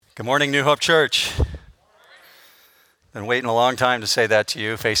Good morning, New Hope Church. Been waiting a long time to say that to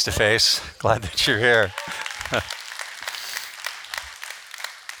you face to face. Glad that you're here.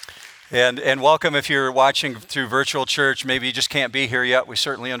 And welcome if you're watching through virtual church. Maybe you just can't be here yet. We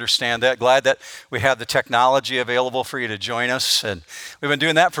certainly understand that. Glad that we have the technology available for you to join us. And we've been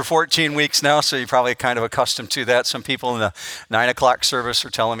doing that for 14 weeks now, so you're probably kind of accustomed to that. Some people in the 9 o'clock service are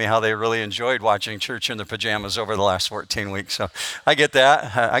telling me how they really enjoyed watching church in their pajamas over the last 14 weeks. So I get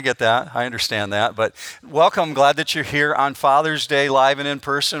that. I understand that. But welcome. Glad that you're here on Father's Day, live and in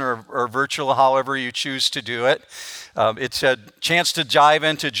person or virtual, however you choose to do it. It's a chance to dive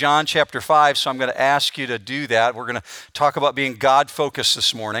into John chapter 5, so I'm going to ask you to do that. We're going to talk about being God-focused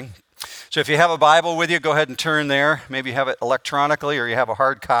this morning. So if you have a Bible with you, go ahead and turn there. Maybe you have it electronically or you have a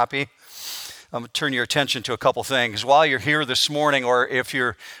hard copy. I'm going to turn your attention to a couple things. While you're here this morning, or if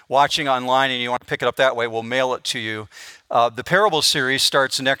you're watching online and you want to pick it up that way, we'll mail it to you. The Parable series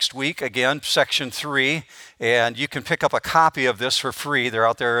starts next week, again, section 3, and you can pick up a copy of this for free. They're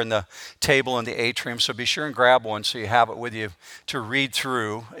out there in the table in the atrium, so be sure and grab one so you have it with you to read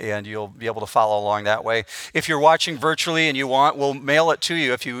through, and you'll be able to follow along that way. If you're watching virtually and you want, we'll mail it to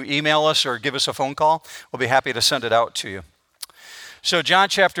you. If you email us or give us a phone call, we'll be happy to send it out to you. So John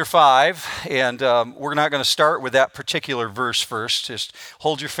chapter 5, and we're not going to start with that particular verse first. Just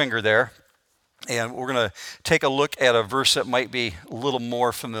hold your finger there. And we're going to take a look at a verse that might be a little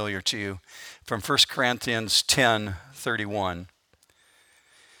more familiar to you from 1 Corinthians 10:31.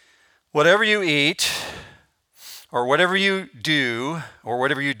 Whatever you eat, or whatever you do, or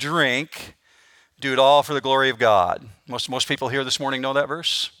whatever you drink, do it all for the glory of God. Most people here this morning know that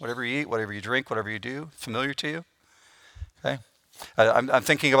verse. Whatever you eat, whatever you drink, whatever you do, familiar to you? Okay. I'm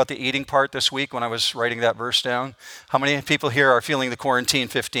thinking about the eating part this week when I was writing that verse down. How many people here are feeling the quarantine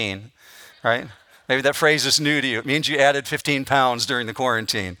 15? Right? Maybe that phrase is new to you. It means you added 15 pounds during the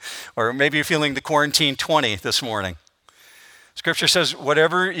quarantine. Or maybe you're feeling the quarantine 20 this morning. Scripture says,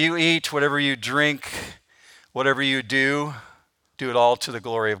 whatever you eat, whatever you drink, whatever you do it all to the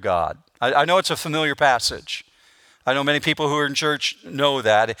glory of God. I know it's a familiar passage. I know many people who are in church know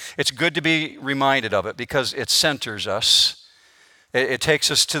that. It's good to be reminded of it because it centers us. It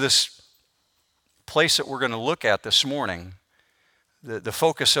takes us to this place that we're going to look at this morning. The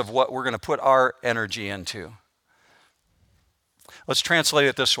focus of what we're going to put our energy into. Let's translate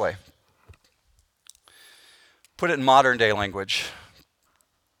it this way. Put it in modern day language.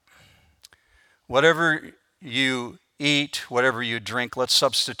 Whatever you eat, whatever you drink, let's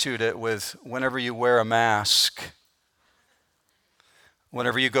substitute it with whenever you wear a mask.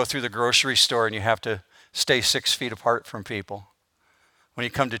 Whenever you go through the grocery store and you have to stay 6 feet apart from people. When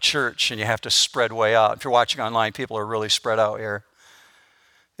you come to church and you have to spread way out. If you're watching online, people are really spread out here.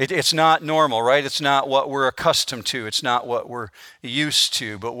 It's not normal, right? It's not what we're accustomed to. It's not what we're used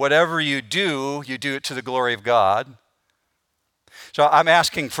to. But whatever you do it to the glory of God. So I'm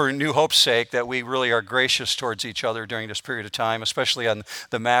asking for New Hope's sake that we really are gracious towards each other during this period of time, especially on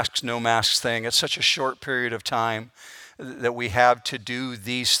the masks, no masks thing. It's such a short period of time that we have to do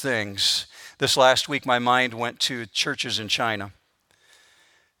these things. This last week, my mind went to churches in China.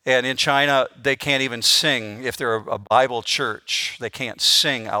 And in China, they can't even sing. If they're a Bible church, they can't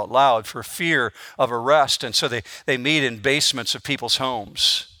sing out loud for fear of arrest. And so they meet in basements of people's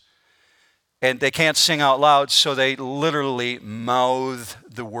homes. And they can't sing out loud, so they literally mouth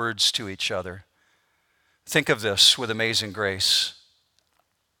the words to each other. Think of this with Amazing Grace.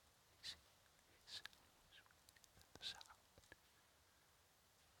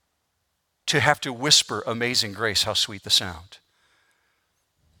 To have to whisper Amazing Grace, how sweet the sound.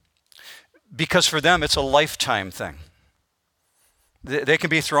 Because for them, it's a lifetime thing. They can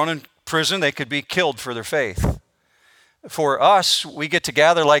be thrown in prison. They could be killed for their faith. For us, we get to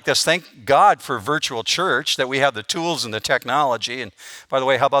gather like this. Thank God for virtual church, that we have the tools and the technology. And by the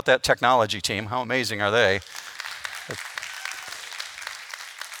way, how about that technology team? How amazing are they?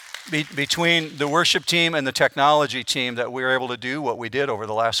 Between the worship team and the technology team, that we were able to do what we did over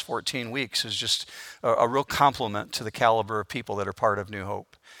the last 14 weeks is just a real compliment to the caliber of people that are part of New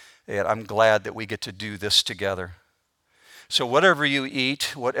Hope. And I'm glad that we get to do this together. So whatever you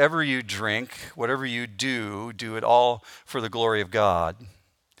eat, whatever you drink, whatever you do it all for the glory of God.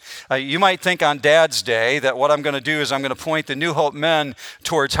 You might think on Dad's Day that what I'm going to do is I'm going to point the New Hope men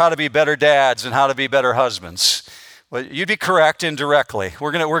towards how to be better dads and how to be better husbands. Well, you'd be correct indirectly.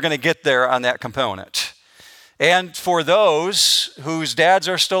 We're going to get there on that component. And for those whose dads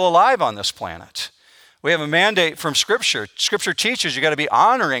are still alive on this planet, We have a mandate from Scripture. Scripture teaches you got to be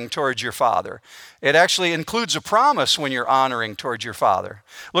honoring towards your father. It actually includes a promise when you're honoring towards your father.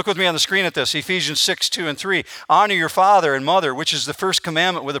 Look with me on the screen at this, Ephesians 6:2-3. Honor your father and mother, which is the first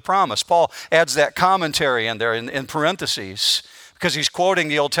commandment with a promise. Paul adds that commentary in there in parentheses because he's quoting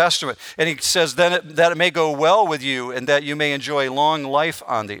the Old Testament. And he says, that it may go well with you and that you may enjoy long life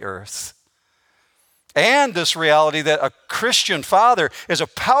on the earth. And this reality that a Christian father is a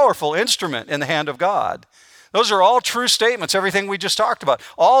powerful instrument in the hand of God. Those are all true statements, everything we just talked about,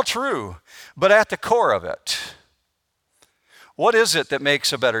 all true. But at the core of it, what is it that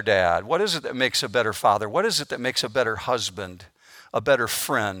makes a better dad? What is it that makes a better father? What is it that makes a better husband, a better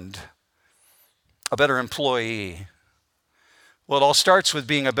friend, a better employee? Well, it all starts with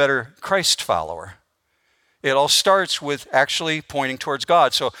being a better Christ follower. It all starts with actually pointing towards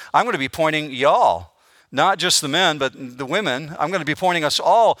God. So I'm going to be pointing y'all, not just the men, but the women. I'm going to be pointing us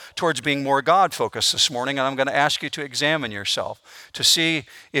all towards being more God-focused this morning, and I'm going to ask you to examine yourself to see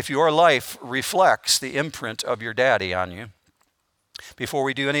if your life reflects the imprint of your daddy on you. Before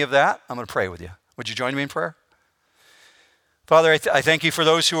we do any of that, I'm going to pray with you. Would you join me in prayer? Father, I thank you for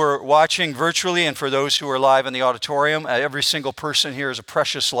those who are watching virtually and for those who are live in the auditorium. Every single person here is a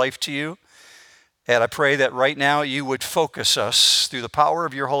precious life to you. And I pray that right now you would focus us through the power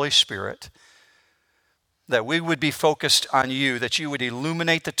of your Holy Spirit, that we would be focused on you, that you would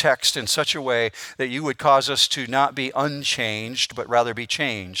illuminate the text in such a way that you would cause us to not be unchanged, but rather be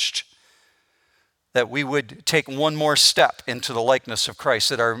changed. That we would take one more step into the likeness of Christ,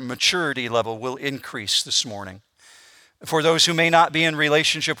 that our maturity level will increase this morning. For those who may not be in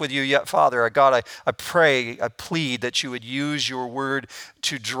relationship with you yet, Father, God, I pray, I plead that you would use your word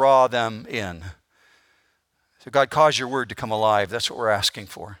to draw them in. So God, cause your word to come alive. That's what we're asking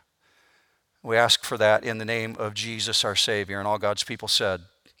for. We ask for that in the name of Jesus, our Savior. And all God's people said,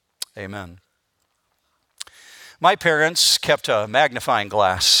 amen. My parents kept a magnifying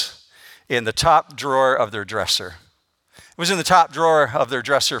glass in the top drawer of their dresser. It was in the top drawer of their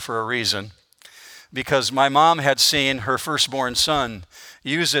dresser for a reason, because my mom had seen her firstborn son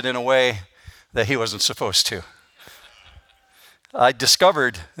use it in a way that he wasn't supposed to. I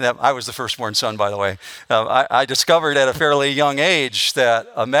discovered that I was the firstborn son, by the way. I discovered at a fairly young age that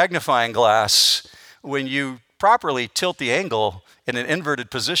a magnifying glass, when you properly tilt the angle in an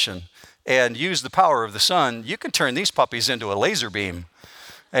inverted position and use the power of the sun, you can turn these puppies into a laser beam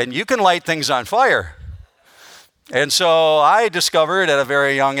and you can light things on fire. And so I discovered at a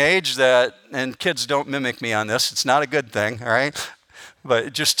very young age that, and kids don't mimic me on this, it's not a good thing, all right?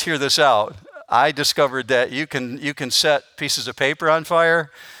 But just hear this out. I discovered that you can set pieces of paper on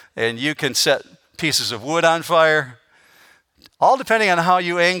fire and you can set pieces of wood on fire, all depending on how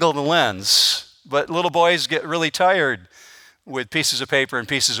you angle the lens. But little boys get really tired with pieces of paper and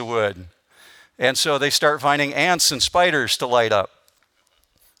pieces of wood. And so they start finding ants and spiders to light up.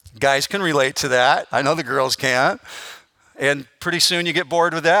 Guys can relate to that. I know the girls can't. And pretty soon you get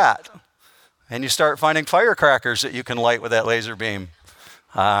bored with that. And you start finding firecrackers that you can light with that laser beam.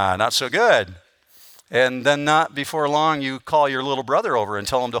 Not so good. And then not before long, you call your little brother over and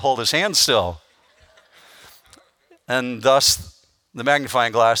tell him to hold his hand still. And thus, the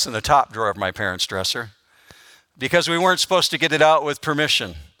magnifying glass in the top drawer of my parents' dresser, because we weren't supposed to get it out with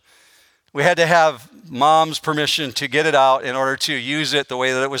permission. We had to have mom's permission to get it out in order to use it the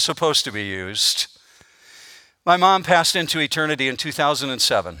way that it was supposed to be used. My mom passed into eternity in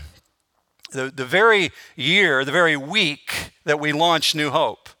 2007. The very year, the very week that we launched New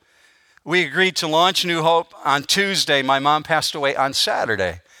Hope. We agreed to launch New Hope on Tuesday. My mom passed away on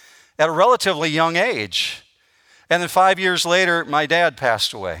Saturday at a relatively young age. And then 5 years later, my dad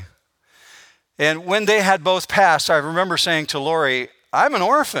passed away. And when they had both passed, I remember saying to Lori, I'm an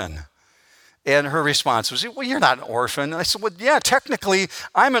orphan. And her response was, well, you're not an orphan. And I said, well, yeah, technically,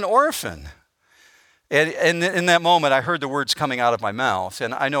 I'm an orphan. And in that moment, I heard the words coming out of my mouth,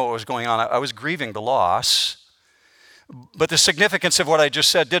 and I know what was going on. I was grieving the loss, but the significance of what I just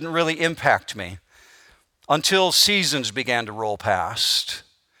said didn't really impact me until seasons began to roll past.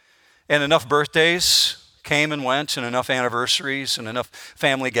 And enough birthdays came and went, and enough anniversaries, and enough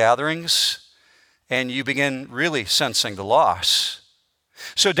family gatherings, and you begin really sensing the loss.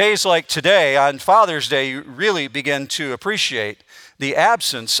 So days like today, on Father's Day, you really begin to appreciate the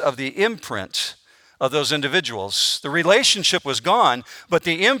absence of the imprint of those individuals. The relationship was gone, but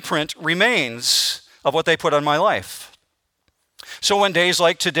the imprint remains of what they put on my life. So when days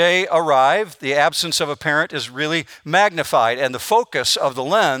like today arrive, the absence of a parent is really magnified, and the focus of the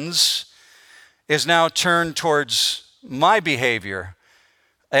lens is now turned towards my behavior,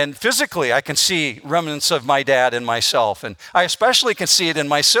 And physically, I can see remnants of my dad in myself. And I especially can see it in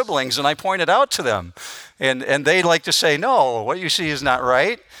my siblings, and I point it out to them. And they like to say, no, what you see is not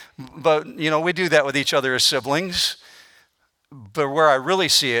right. But, we do that with each other as siblings. But where I really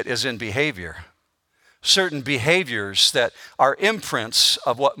see it is in behavior. Certain behaviors that are imprints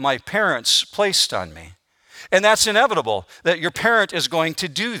of what my parents placed on me. And that's inevitable, that your parent is going to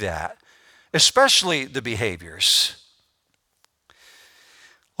do that, especially the behaviors.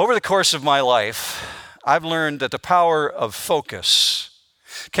 Over the course of my life, I've learned that the power of focus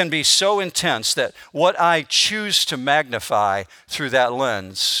can be so intense that what I choose to magnify through that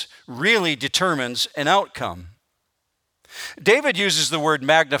lens really determines an outcome. David uses the word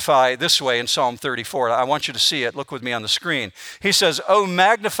magnify this way in Psalm 34. I want you to see it. Look with me on the screen. He says, "Oh,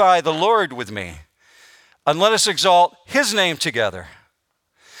 magnify the Lord with me, and let us exalt his name together."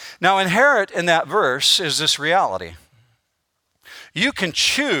 Now, inherent in that verse is this reality. You can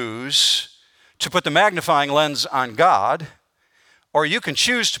choose to put the magnifying lens on God, or you can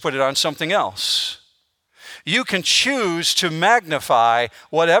choose to put it on something else. You can choose to magnify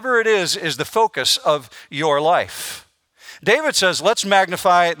whatever it is the focus of your life. David says, let's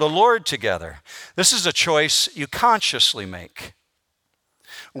magnify the Lord together. This is a choice you consciously make.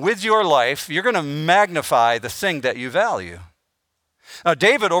 With your life, you're going to magnify the thing that you value. Now,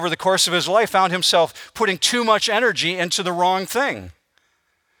 David, over the course of his life, found himself putting too much energy into the wrong thing.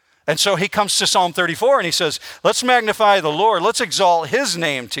 And so he comes to Psalm 34 and he says, let's magnify the Lord. Let's exalt his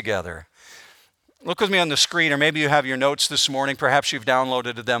name together. Look with me on the screen, or maybe you have your notes this morning. Perhaps you've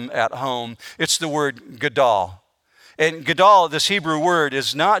downloaded them at home. It's the word gadol. And gadol, this Hebrew word,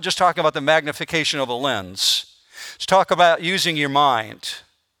 is not just talking about the magnification of a lens. It's talking about using your mind.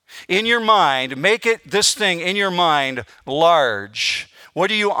 In your mind, make it this thing in your mind large. What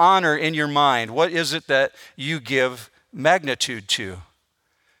do you honor in your mind? What is it that you give magnitude to?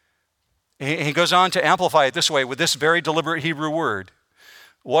 He goes on to amplify it this way with this very deliberate Hebrew word.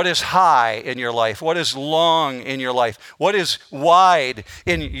 What is high in your life? What is long in your life? What is wide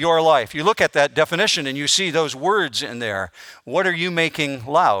in your life? You look at that definition and you see those words in there. What are you making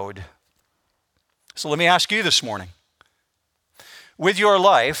loud? So let me ask you this morning. With your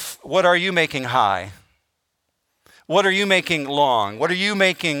life, what are you making high? What are you making long? What are you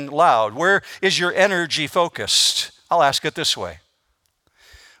making loud? Where is your energy focused? I'll ask it this way.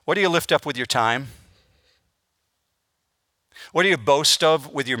 What do you lift up with your time? What do you boast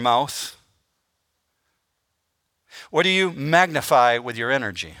of with your mouth? What do you magnify with your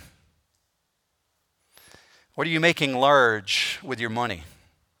energy? What are you making large with your money?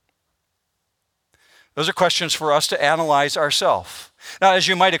 Those are questions for us to analyze ourselves. Now, as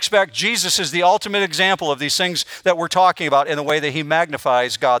you might expect, Jesus is the ultimate example of these things that we're talking about in the way that he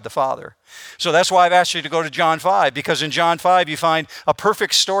magnifies God the Father. So that's why I've asked you to go to John 5, because in John 5 you find a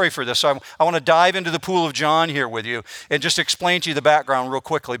perfect story for this. So I want to dive into the pool of John here with you and just explain to you the background real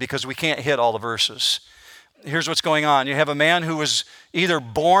quickly, because we can't hit all the verses. Here's what's going on. You have a man who was either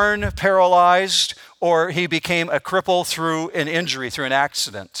born paralyzed or he became a cripple through an injury, through an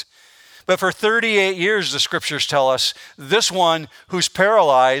accident. But for 38 years, the scriptures tell us, this one who's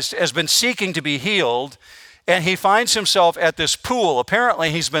paralyzed has been seeking to be healed, and he finds himself at this pool.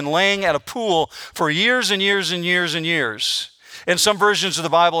 Apparently, he's been laying at a pool for years and years and years and years. In some versions of the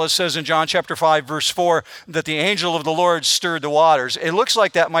Bible, it says in John chapter 5, verse 4, that the angel of the Lord stirred the waters. It looks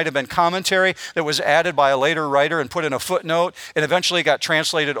like that might have been commentary that was added by a later writer and put in a footnote, and eventually got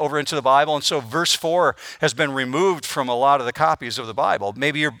translated over into the Bible. And so verse 4 has been removed from a lot of the copies of the Bible.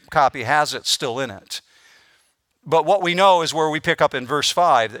 Maybe your copy has it still in it. But what we know is where we pick up in verse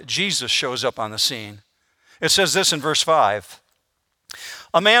 5, that Jesus shows up on the scene. It says this in verse 5.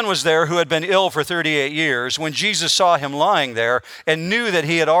 A man was there who had been ill for 38 years. When Jesus saw him lying there and knew that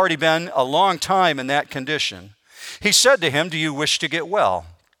he had already been a long time in that condition, he said to him, "Do you wish to get well?"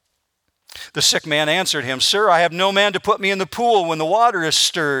 The sick man answered him, "Sir, I have no man to put me in the pool when the water is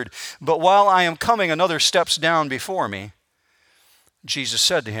stirred, but while I am coming, another steps down before me." Jesus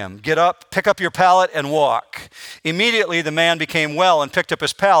said to him, "Get up, pick up your pallet and walk." Immediately the man became well and picked up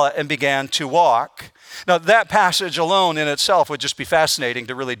his pallet and began to walk. Now, that passage alone in itself would just be fascinating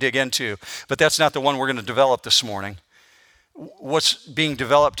to really dig into, but that's not the one we're going to develop this morning. What's being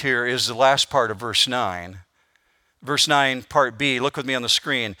developed here is the last part of verse 9. Verse 9, part B, look with me on the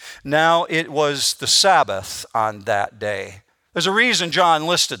screen. Now it was the Sabbath on that day. There's a reason John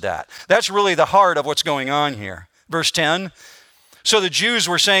listed that. That's really the heart of what's going on here. Verse 10, so the Jews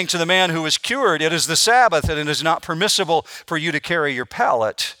were saying to the man who was cured, "It is the Sabbath, and it is not permissible for you to carry your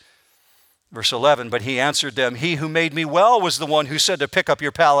pallet." Verse 11, but he answered them, "He who made me well was the one who said to pick up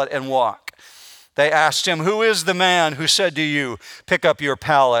your pallet and walk." They asked him, "Who is the man who said to you, 'Pick up your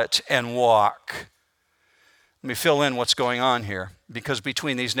pallet and walk'?" Let me fill in what's going on here, because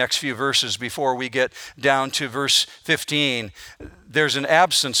between these next few verses, before we get down to verse 15, there's an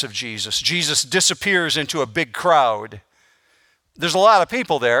absence of Jesus. Jesus disappears into a big crowd. There's a lot of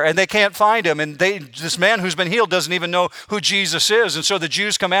people there, and they can't find him, and this man who's been healed doesn't even know who Jesus is, and so the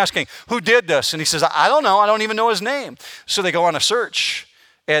Jews come asking, "Who did this?" And he says, "I don't know. I don't even know his name." So they go on a search,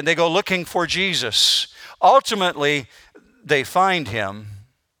 and they go looking for Jesus. Ultimately, they find him.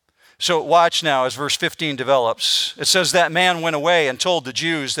 So watch now as verse 15 develops. It says, "That man went away and told the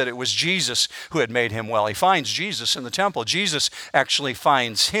Jews that it was Jesus who had made him well." He finds Jesus in the temple. Jesus actually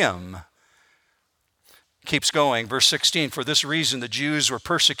finds him. Keeps going, verse 16, "For this reason the Jews were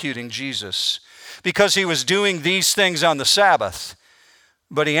persecuting Jesus, because he was doing these things on the Sabbath.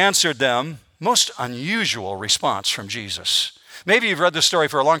 But he answered them," most unusual response from Jesus. Maybe you've read this story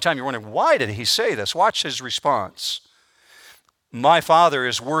for a long time. You're wondering, why did he say this? Watch his response. "My Father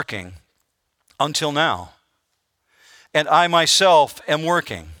is working until now, and I myself am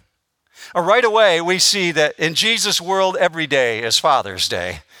working." Right away, we see that in Jesus' world, every day is Father's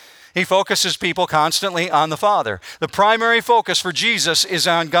Day. He focuses people constantly on the Father. The primary focus for Jesus is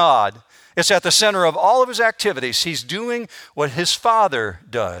on God. It's at the center of all of his activities. He's doing what his Father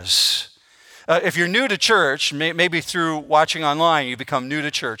does. If you're new to church, maybe through watching online, you become new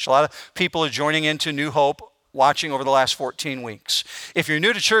to church. A lot of people are joining into New Hope, watching over the last 14 weeks. If you're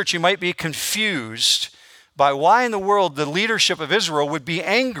new to church, you might be confused by why in the world the leadership of Israel would be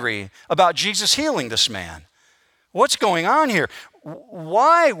angry about Jesus healing this man. What's going on here?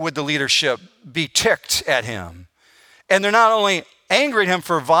 Why would the leadership be ticked at him? And they're not only angry at him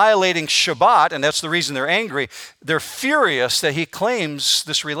for violating Shabbat, and that's the reason they're angry, they're furious that he claims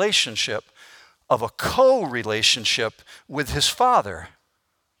this relationship of a co-relationship with his Father.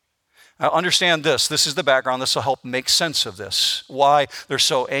 Now understand this. This is the background. This will help make sense of this, why they're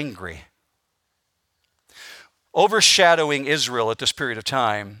so angry. Overshadowing Israel at this period of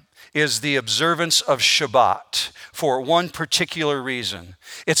time is the observance of Shabbat for one particular reason.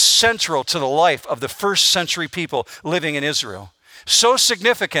 It's central to the life of the first century people living in Israel. So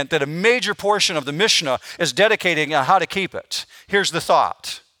significant that a major portion of the Mishnah is dedicating on how to keep it. Here's the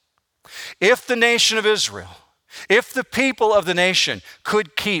thought. If the nation of Israel, if the people of the nation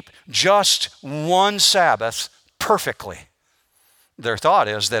could keep just one Sabbath perfectly, their thought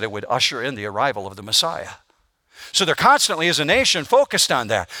is that it would usher in the arrival of the Messiah. So they're constantly, as a nation, focused on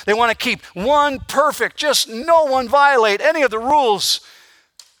that. They want to keep one perfect, just no one violate any of the rules,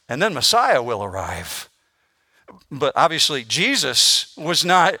 and then Messiah will arrive. But obviously, Jesus was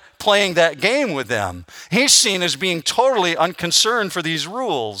not playing that game with them. He's seen as being totally unconcerned for these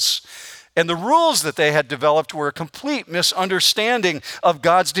rules. And the rules that they had developed were a complete misunderstanding of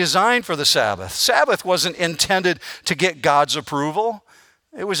God's design for the Sabbath. Sabbath wasn't intended to get God's approval.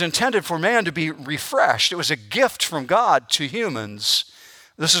 It was intended for man to be refreshed. It was a gift from God to humans.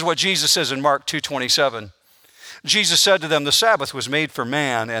 This is what Jesus says in Mark 2:27. Jesus said to them, "The Sabbath was made for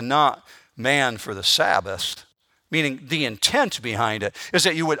man and not man for the Sabbath." Meaning the intent behind it is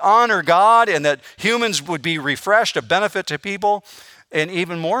that you would honor God and that humans would be refreshed, a benefit to people. And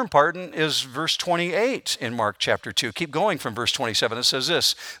even more important is verse 28 in Mark chapter 2. Keep going from verse 27. It says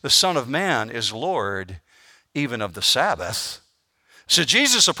this, "The Son of Man is Lord, even of the Sabbath." So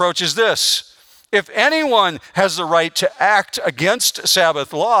Jesus approaches this. If anyone has the right to act against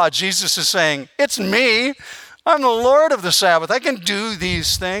Sabbath law, Jesus is saying, it's me. I'm the Lord of the Sabbath. I can do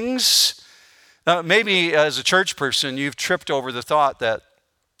these things. Now, maybe as a church person, you've tripped over the thought that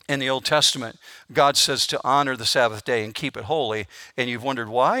in the Old Testament, God says to honor the Sabbath day and keep it holy. And you've wondered,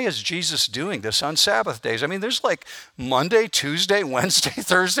 why is Jesus doing this on Sabbath days? I mean, there's like Monday, Tuesday, Wednesday,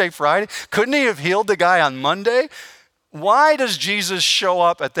 Thursday, Friday. Couldn't he have healed the guy on Monday? Why does Jesus show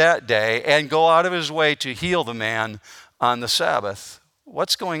up at that day and go out of his way to heal the man on the Sabbath?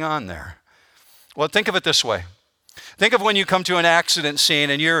 What's going on there? Well, think of it this way. Think of when you come to an accident scene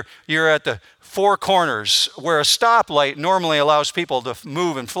and you're at the four corners where a stoplight normally allows people to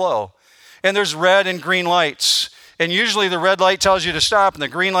move and flow. And there's red and green lights. And usually the red light tells you to stop and the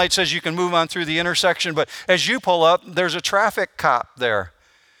green light says you can move on through the intersection. But as you pull up, there's a traffic cop there.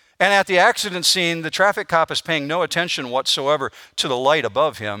 And at the accident scene, the traffic cop is paying no attention whatsoever to the light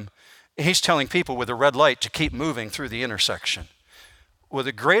above him. He's telling people with a red light to keep moving through the intersection. Well,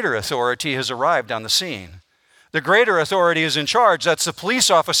 the greater authority has arrived on the scene. The greater authority is in charge. That's the police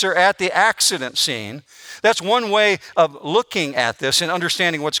officer at the accident scene. That's one way of looking at this and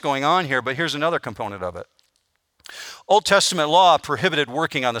understanding what's going on here, but here's another component of it. Old Testament law prohibited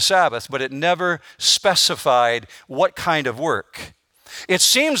working on the Sabbath, but it never specified what kind of work. It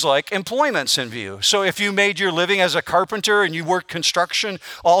seems like employment's in view. So if you made your living as a carpenter and you worked construction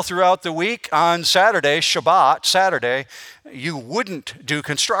all throughout the week, on Saturday, Shabbat, Saturday, you wouldn't do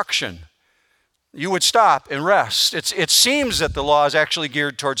construction. You would stop and rest. It seems that the law is actually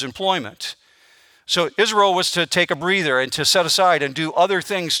geared towards employment. So Israel was to take a breather and to set aside and do other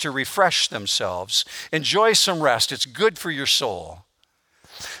things to refresh themselves. Enjoy some rest. It's good for your soul.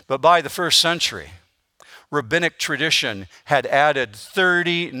 But by the first century, rabbinic tradition had added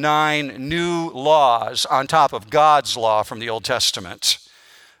 39 new laws on top of God's law from the Old Testament.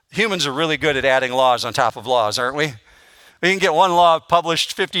 Humans are really good at adding laws on top of laws, aren't we? We can get one law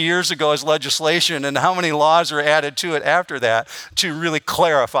published 50 years ago as legislation, and how many laws are added to it after that to really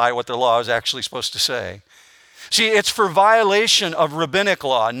clarify what the law is actually supposed to say. See, it's for violation of rabbinic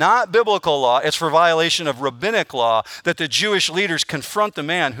law, not biblical law. It's for violation of rabbinic law that the Jewish leaders confront the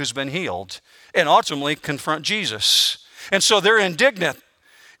man who's been healed and ultimately confront Jesus. And so they're indignant.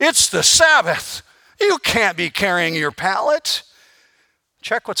 It's the Sabbath. You can't be carrying your pallet.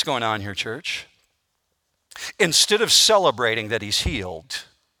 Check what's going on here, church. Instead of celebrating that he's healed,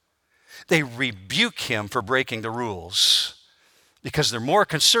 they rebuke him for breaking the rules because they're more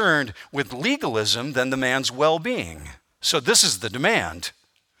concerned with legalism than the man's well-being. So this is the demand.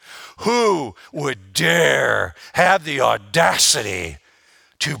 Who would dare have the audacity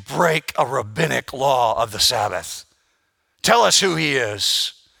to break a rabbinic law of the Sabbath? Tell us who he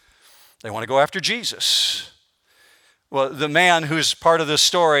is. They want to go after Jesus. Well, the man who's part of this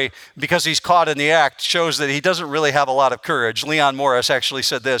story, because he's caught in the act, shows that he doesn't really have a lot of courage. Leon Morris actually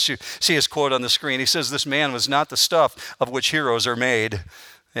said this. You see his quote on the screen. He says, "This man was not the stuff of which heroes are made."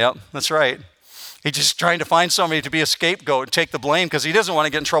 Yep, that's right. He's just trying to find somebody to be a scapegoat and take the blame because he doesn't want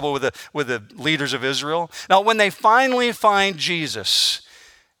to get in trouble with the leaders of Israel. Now, when they finally find Jesus,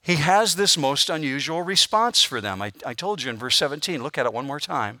 he has this most unusual response for them. I told you in verse 17. Look at it one more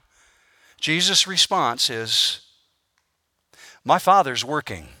time. Jesus' response is, "My Father's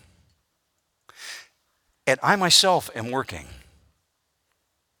working, and I myself am working."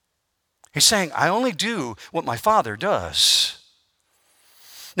 He's saying, I only do what my Father does.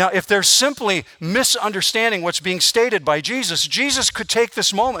 Now, if they're simply misunderstanding what's being stated by Jesus, Jesus could take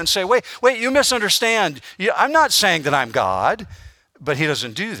this moment and say, wait, you misunderstand. I'm not saying that I'm God, but he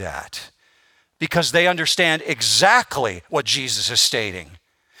doesn't do that because they understand exactly what Jesus is stating.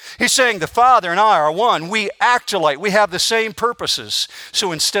 He's saying the Father and I are one. We act alike. We have the same purposes.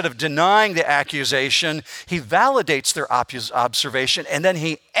 So instead of denying the accusation, he validates their observation and then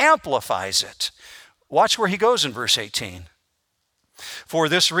he amplifies it. Watch where he goes in verse 18. For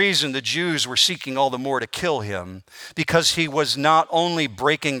this reason, the Jews were seeking all the more to kill him because he was not only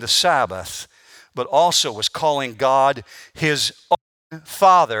breaking the Sabbath, but also was calling God his own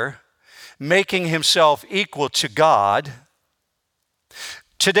Father, making himself equal to God.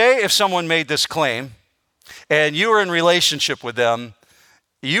 Today, if someone made this claim and you were in relationship with them,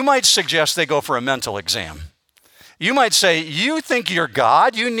 you might suggest they go for a mental exam. You might say, you think you're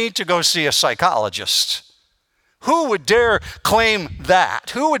God? You need to go see a psychologist. Who would dare claim that?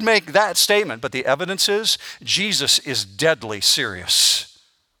 Who would make that statement? But the evidence is Jesus is deadly serious.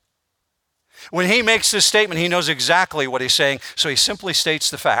 When he makes this statement, he knows exactly what he's saying, so he simply states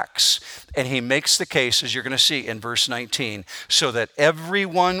the facts. And he makes the case, as you're going to see in verse 19, so that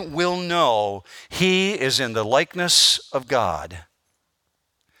everyone will know he is in the likeness of God.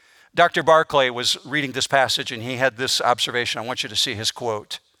 Dr. Barclay was reading this passage, and he had this observation. I want you to see his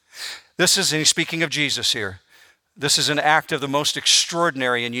quote. This is, and he's speaking of Jesus here, this is an act of the most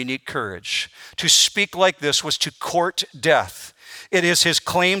extraordinary and unique courage. To speak like this was to court death. It is his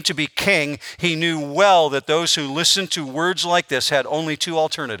claim to be king. He knew well that those who listened to words like this had only two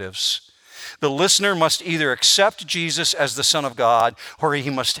alternatives. The listener must either accept Jesus as the Son of God, or he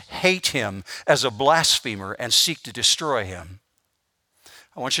must hate him as a blasphemer and seek to destroy him.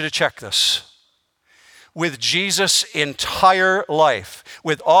 I want you to check this. With Jesus' entire life,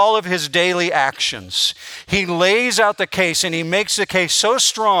 with all of his daily actions, he lays out the case and he makes the case so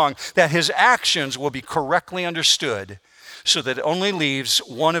strong that his actions will be correctly understood, so that it only leaves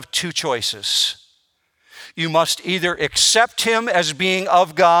one of two choices. You must either accept him as being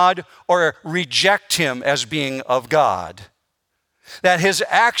of God or reject him as being of God. That his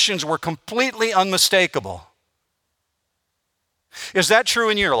actions were completely unmistakable. Is that true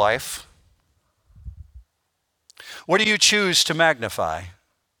in your life? What do you choose to magnify?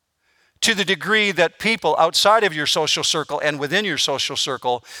 To the degree that people outside of your social circle and within your social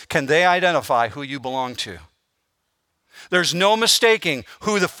circle, can they identify who you belong to? There's no mistaking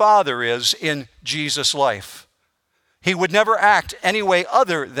who the Father is in Jesus' life. He would never act any way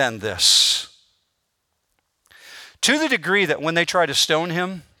other than this. to the degree that when they try to stone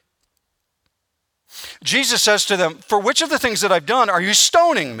him, Jesus says to them, "For which of the things that I've done are you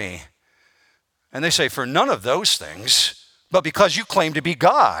stoning me?" And they say, "For none of those things, but because you claim to be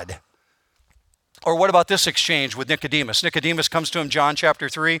God." Or what about this exchange with Nicodemus? Nicodemus comes to him, John chapter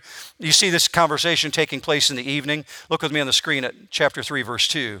 3. You see this conversation taking place in the evening. Look with me on the screen at chapter 3, verse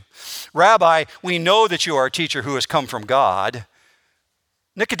 2. "Rabbi, we know that you are a teacher who has come from God."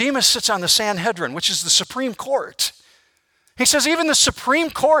 Nicodemus sits on the Sanhedrin, which is the Supreme Court. He says, even the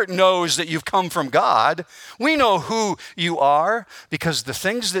Supreme Court knows that you've come from God. We know who you are because the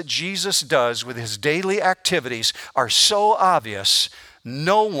things that Jesus does with his daily activities are so obvious,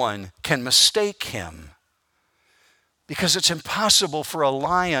 no one can mistake him. Because it's impossible for a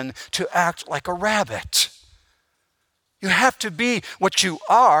lion to act like a rabbit. You have to be what you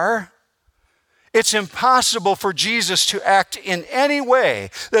are. It's impossible for Jesus to act in any way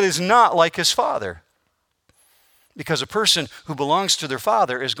that is not like his Father. Because a person who belongs to their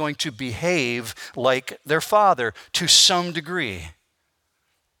Father is going to behave like their Father to some degree.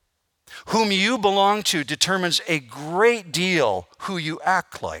 Whom you belong to determines a great deal who you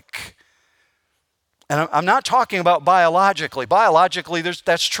act like. And I'm not talking about biologically. Biologically,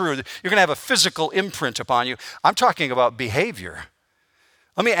 that's true. You're going to have a physical imprint upon you. I'm talking about behavior.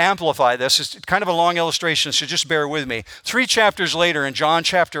 Let me amplify this. It's kind of a long illustration, so just bear with me. 3 chapters later in John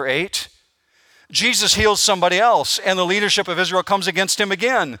chapter 8, Jesus heals somebody else, and the leadership of Israel comes against him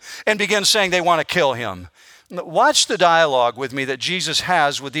again and begins saying they want to kill him. Watch the dialogue with me that Jesus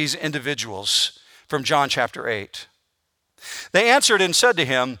has with these individuals from John chapter 8. They answered and said to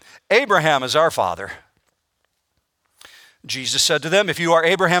him, "Abraham is our father." Jesus said to them, "If you are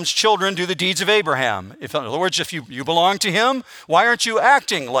Abraham's children, do the deeds of Abraham." In other words, if you belong to him, why aren't you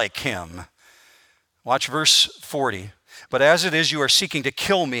acting like him? Watch verse 40. "But as it is, you are seeking to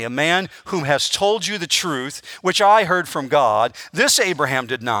kill me, a man whom has told you the truth, which I heard from God. This Abraham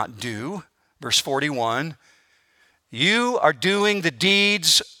did not do." Verse 41. "You are doing the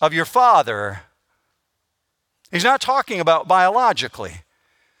deeds of your father." He's not talking about biologically.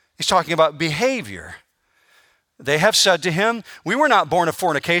 He's talking about behavior. They have said to him, "We were not born of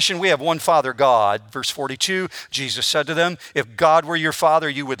fornication. We have one Father, God." Verse 42, Jesus said to them, "If God were your Father,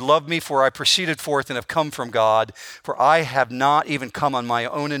 you would love me, for I proceeded forth and have come from God. For I have not even come on my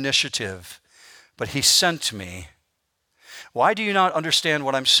own initiative, but he sent me. Why do you not understand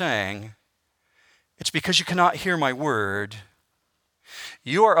what I'm saying? It's because you cannot hear my word.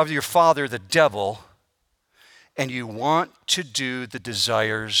 You are of your father, the devil, and you want to do the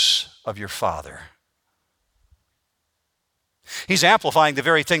desires of your father." He's amplifying the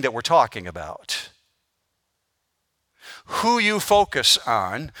very thing that we're talking about. Who you focus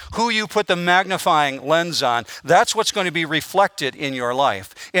on, who you put the magnifying lens on, that's what's going to be reflected in your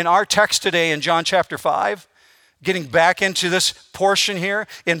life. In our text today in John chapter 5, getting back into this portion here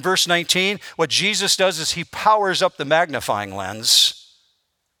in verse 19, what Jesus does is he powers up the magnifying lens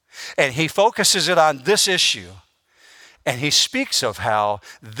and he focuses it on this issue. And he speaks of how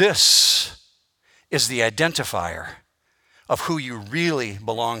this is the identifier of who you really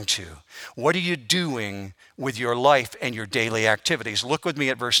belong to. What are you doing with your life and your daily activities? Look with me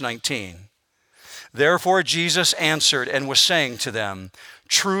at verse 19. "Therefore Jesus answered and was saying to them,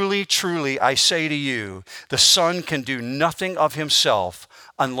 'Truly, truly, I say to you, the Son can do nothing of himself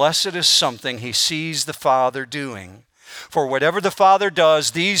unless it is something he sees the Father doing. For whatever the Father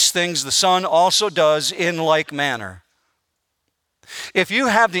does, these things the Son also does in like manner.'" If you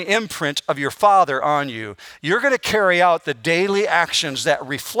have the imprint of your Father on you, you're going to carry out the daily actions that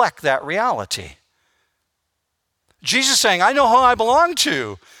reflect that reality. Jesus is saying, "I know who I belong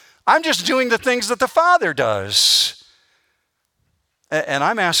to. I'm just doing the things that the Father does." And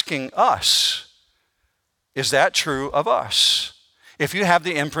I'm asking us, is that true of us? If you have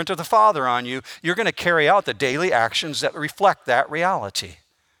the imprint of the Father on you, you're going to carry out the daily actions that reflect that reality.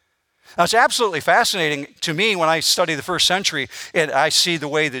 Now, it's absolutely fascinating to me when I study the first century and I see the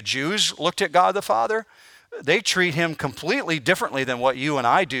way the Jews looked at God the Father. They treat him completely differently than what you and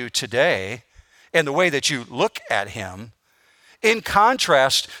I do today and the way that you look at him. In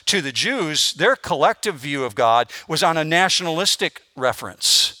contrast to the Jews, their collective view of God was on a nationalistic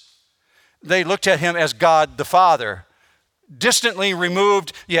reference. They looked at him as God the Father, distantly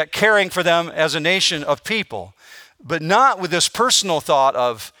removed, yet caring for them as a nation of people, but not with this personal thought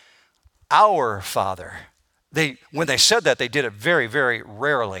of our Father. When they said that, they did it very, very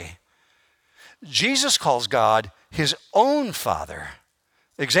rarely. Jesus calls God his own Father.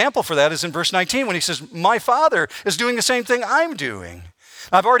 The example for that is in verse 19 when he says, "My Father is doing the same thing I'm doing."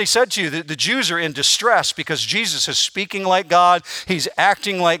 I've already said to you that the Jews are in distress because Jesus is speaking like God, he's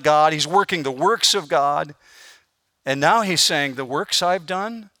acting like God, he's working the works of God. And now he's saying, the works I've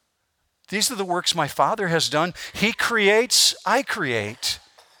done, these are the works my Father has done. He creates, I create.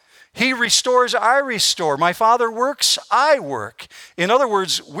 He restores, I restore. My Father works, I work. In other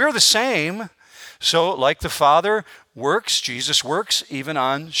words, we're the same. So like the Father works, Jesus works even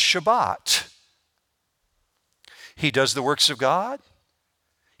on Shabbat. He does the works of God.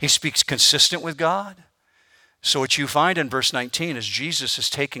 He speaks consistent with God. So what you find in verse 19 is Jesus is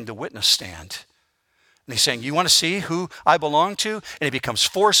taking the witness stand. And he's saying, you want to see who I belong to? And he becomes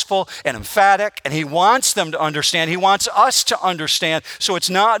forceful and emphatic, and he wants them to understand. He wants us to understand, so it's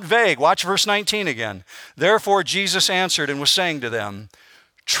not vague. Watch verse 19 again. Therefore Jesus answered and was saying to them,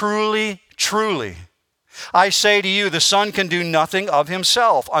 truly, truly, I say to you, the Son can do nothing of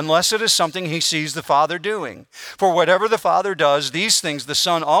himself unless it is something he sees the Father doing. For whatever the Father does, these things the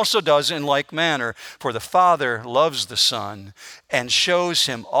Son also does in like manner. For the Father loves the Son and shows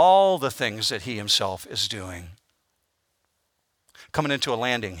him all the things that he himself is doing. Coming into a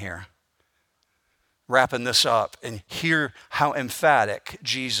landing here, wrapping this up, and hear how emphatic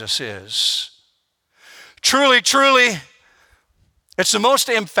Jesus is. Truly, truly, it's the most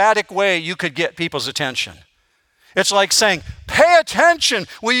emphatic way you could get people's attention. It's like saying, pay attention.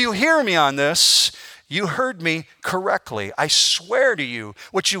 Will you hear me on this? You heard me correctly. I swear to you,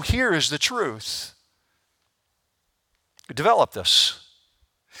 what you hear is the truth. Develop this.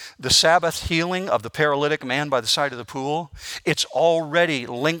 The Sabbath healing of the paralytic man by the side of the pool, it's already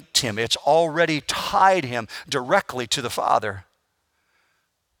linked him. It's already tied him directly to the Father.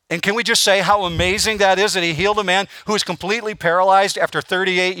 And can we just say how amazing that is that he healed a man who was completely paralyzed after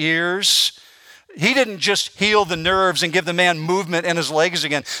 38 years? He didn't just heal the nerves and give the man movement in his legs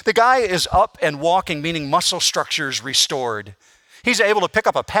again. The guy is up and walking, meaning muscle structures restored. He's able to pick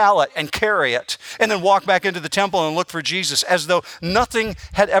up a pallet and carry it and then walk back into the temple and look for Jesus as though nothing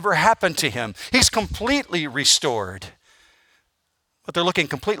had ever happened to him. He's completely restored. But they're looking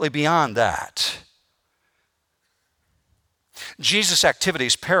completely beyond that. Jesus'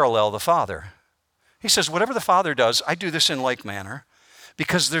 activities parallel the Father. He says, whatever the Father does, I do this in like manner,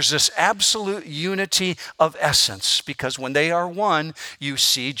 because there's this absolute unity of essence. Because when they are one, you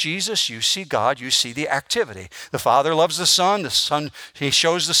see Jesus, you see God, you see the activity. The Father loves the Son, he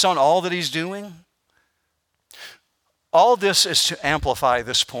shows the Son all that he's doing. All this is to amplify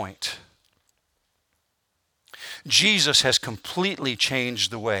this point. Jesus has completely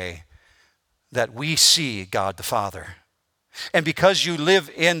changed the way that we see God the Father. And because you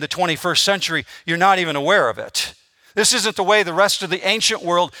live in the 21st century, you're not even aware of it. This isn't the way the rest of the ancient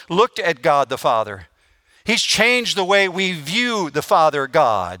world looked at God the Father. He's changed the way we view the Father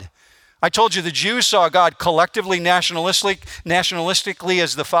God. I told you the Jews saw God collectively, nationalistically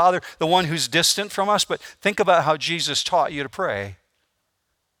as the Father, the one who's distant from us. But think about how Jesus taught you to pray.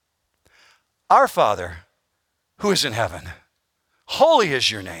 Our Father, who is in heaven, holy is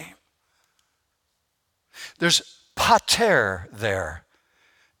your name. There's pater there.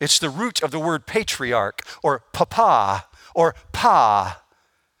 It's the root of the word patriarch or papa or pa.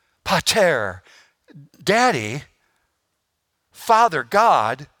 Pater. Daddy, Father,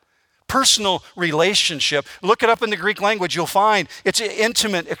 God, personal relationship. Look it up in the Greek language, you'll find it's an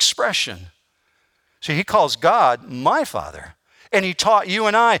intimate expression. See, he calls God my Father. And he taught you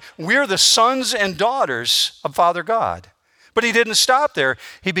and I, we're the sons and daughters of Father God. But he didn't stop there.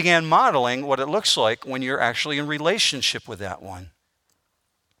 He began modeling what it looks like when you're actually in relationship with that one.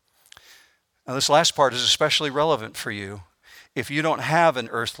 Now, this last part is especially relevant for you. If you don't have an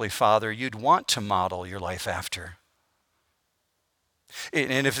earthly father, you'd want to model your life after.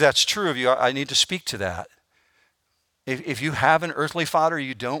 And if that's true of you, I need to speak to that. If you have an earthly father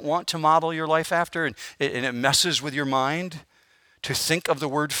you don't want to model your life after, and it messes with your mind to think of the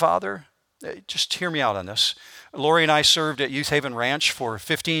word father, just hear me out on this. Lori and I served at Youth Haven Ranch for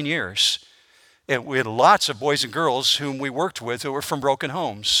 15 years. And we had lots of boys and girls whom we worked with who were from broken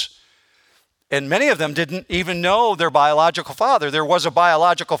homes. And many of them didn't even know their biological father. There was a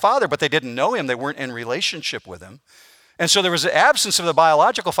biological father, but they didn't know him. They weren't in relationship with him. And so there was the absence of the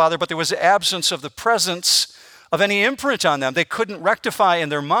biological father, but there was the absence of the presence of any imprint on them. They couldn't rectify in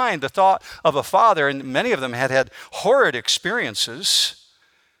their mind the thought of a father, and many of them had had horrid experiences.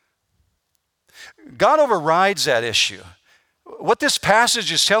 God overrides that issue. What this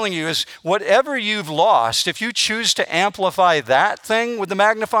passage is telling you is whatever you've lost, if you choose to amplify that thing with the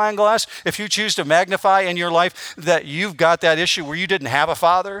magnifying glass, if you choose to magnify in your life that you've got that issue where you didn't have a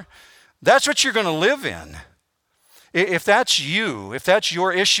father, that's what you're going to live in. If that's you, if that's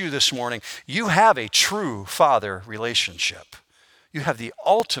your issue this morning, you have a true father relationship. You have the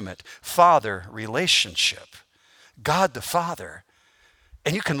ultimate father relationship. God the Father.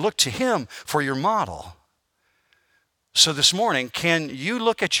 And you can look to him for your model. So this morning, can you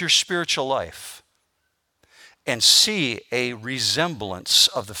look at your spiritual life and see a resemblance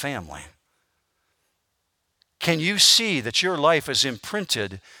of the family? Can you see that your life is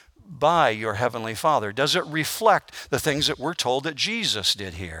imprinted by your Heavenly Father? Does it reflect the things that we're told that Jesus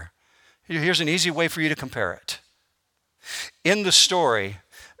did here? Here's an easy way for you to compare it. In the story,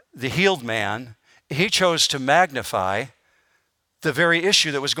 the healed man, he chose to magnify the very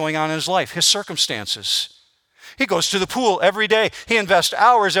issue that was going on in his life, his circumstances. He goes to the pool every day. He invests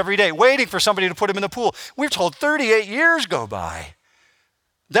hours every day waiting for somebody to put him in the pool. We're told 38 years go by.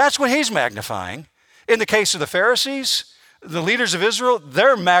 That's what he's magnifying. In the case of the Pharisees, the leaders of Israel,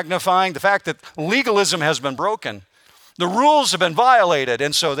 they're magnifying the fact that legalism has been broken. The rules have been violated,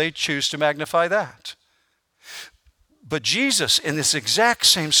 and so they choose to magnify that. But Jesus, in this exact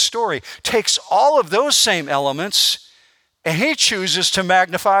same story, takes all of those same elements and he chooses to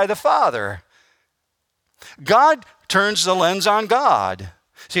magnify the Father. God turns the lens on God.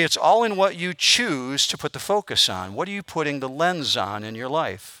 See, it's all in what you choose to put the focus on. What are you putting the lens on in your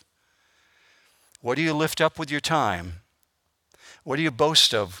life? What do you lift up with your time? What do you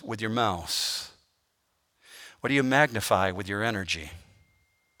boast of with your mouth? What do you magnify with your energy?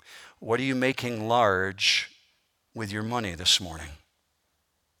 What are you making large with your money this morning?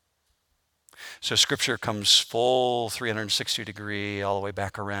 So Scripture comes full 360 degree all the way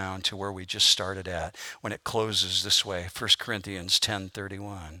back around to where we just started at when it closes this way, 1 Corinthians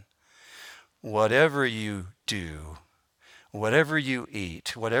 10:31. Whatever you do, whatever you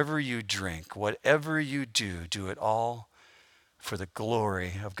eat, whatever you drink, whatever you do, do it all for the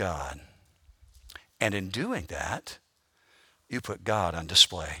glory of God. And in doing that, you put God on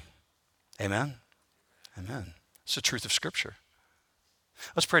display. Amen? Amen. It's the truth of Scripture.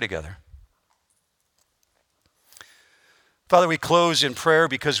 Let's pray together. Father, we close in prayer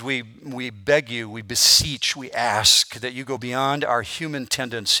because we beg you, we beseech, we ask that you go beyond our human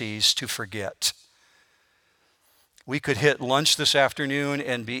tendencies to forget. We could hit lunch this afternoon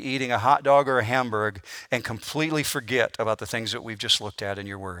and be eating a hot dog or a hamburger and completely forget about the things that we've just looked at in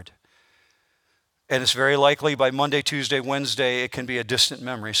your word. And it's very likely by Monday, Tuesday, Wednesday, it can be a distant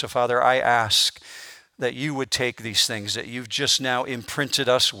memory. So Father, I ask that you would take these things that you've just now imprinted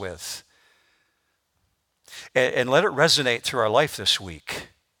us with and let it resonate through our life this week.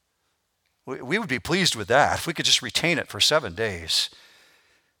 We would be pleased with that if we could just retain it for 7 days.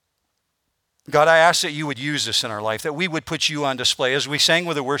 God, I ask that you would use this in our life, that we would put you on display. As we sang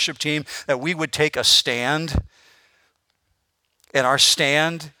with the worship team, that we would take a stand, and our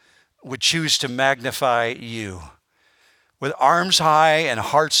stand would choose to magnify you. With arms high and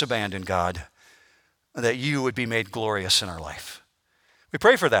hearts abandoned, God, that you would be made glorious in our life. We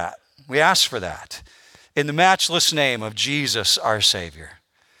pray for that. We ask for that. In the matchless name of Jesus, our Savior.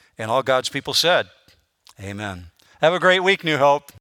 And all God's people said, amen. Have a great week, New Hope.